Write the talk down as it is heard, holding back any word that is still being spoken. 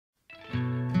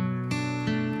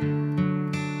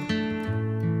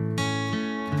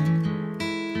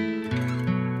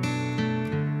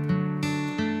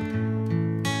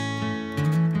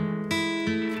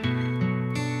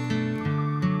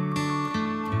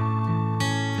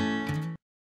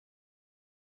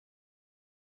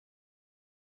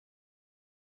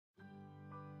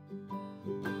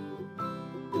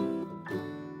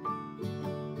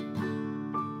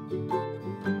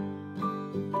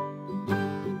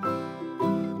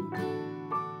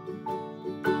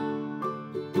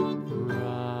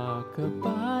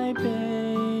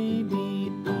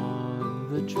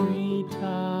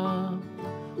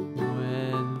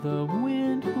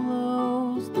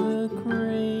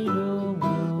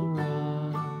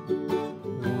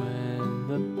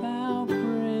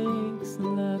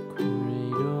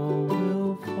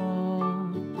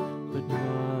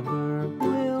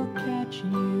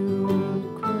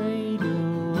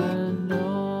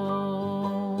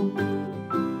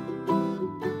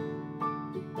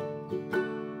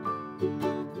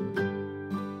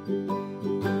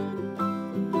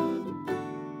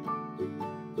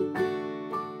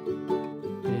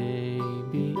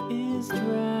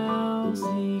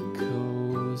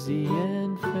cozy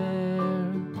and fair.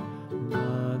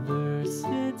 Mother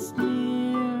sits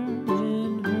near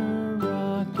in her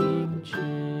rocking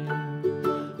chair.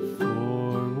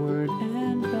 Forward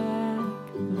and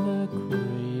back the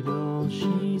cradle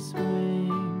she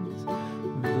swings.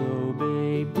 Though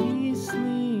baby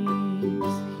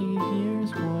sleeps, he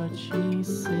hears what she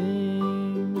sings.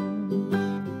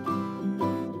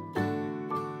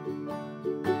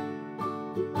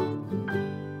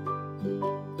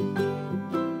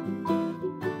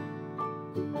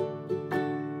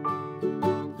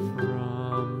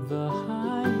 From the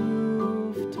high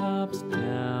rooftops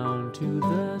down to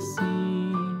the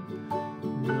sea,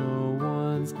 no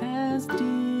one's as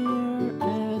dear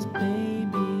as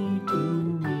baby to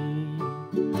me.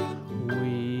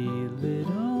 Wee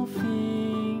little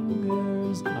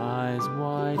fingers, eyes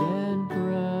wide and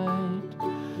bright,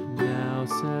 now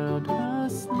sound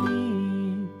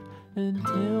asleep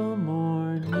until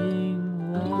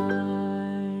morning light.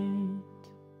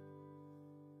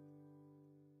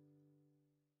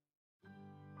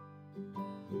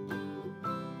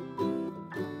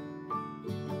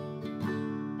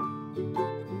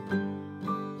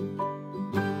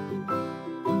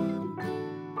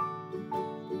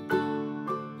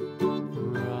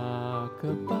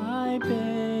 Rock-a-bye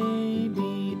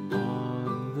baby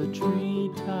on the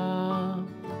treetop.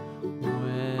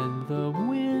 When the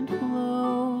wind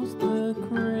blows, the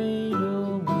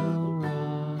cradle will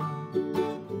rock.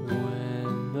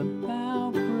 When the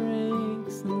bough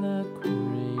breaks, the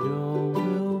cradle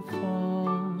will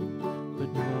fall.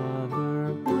 But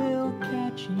mother will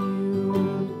catch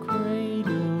you,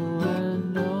 cradle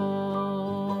and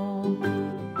all.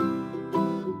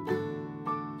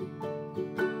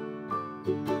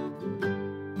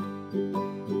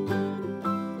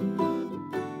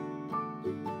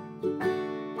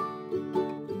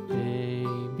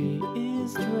 Baby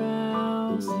is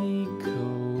drowsy,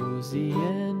 cozy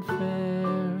and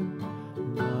fair.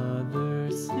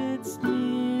 Mother sits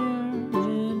near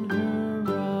in her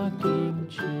rocking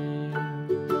chair.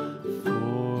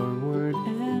 Forward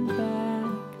and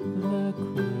back the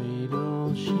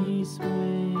cradle she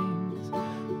swings.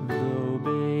 Though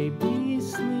baby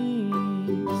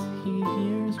sleeps, he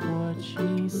hears what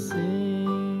she sings.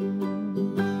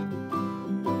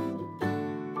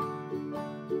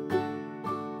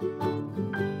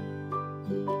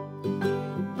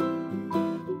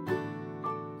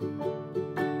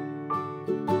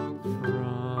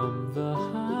 From the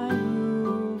high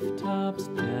rooftops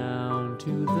down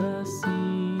to the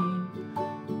sea,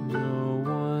 no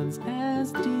one's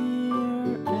as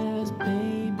dear as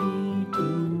baby to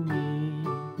me.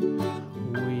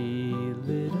 Wee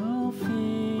little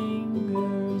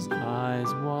fingers,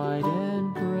 eyes wide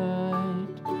and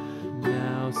bright,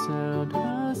 now sound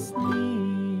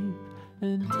asleep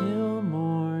until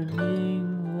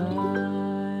morning light.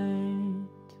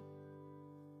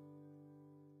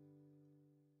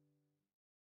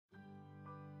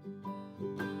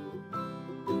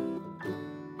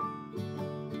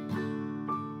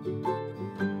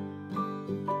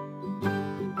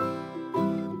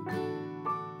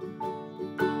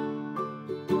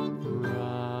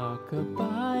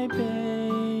 Rock-a-bye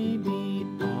baby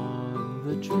on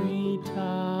the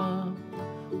treetop.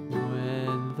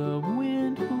 When the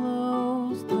wind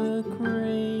blows, the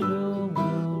cradle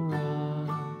will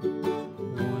rock.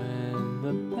 When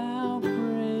the bough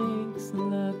breaks,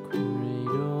 the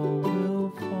cradle will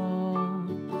fall.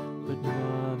 But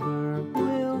mother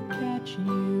will catch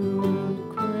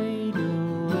you,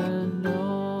 cradle and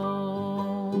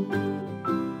all.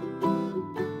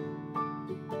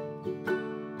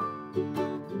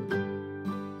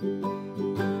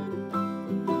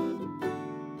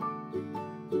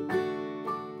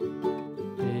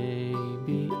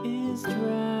 Baby is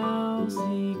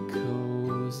drowsy,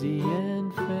 cozy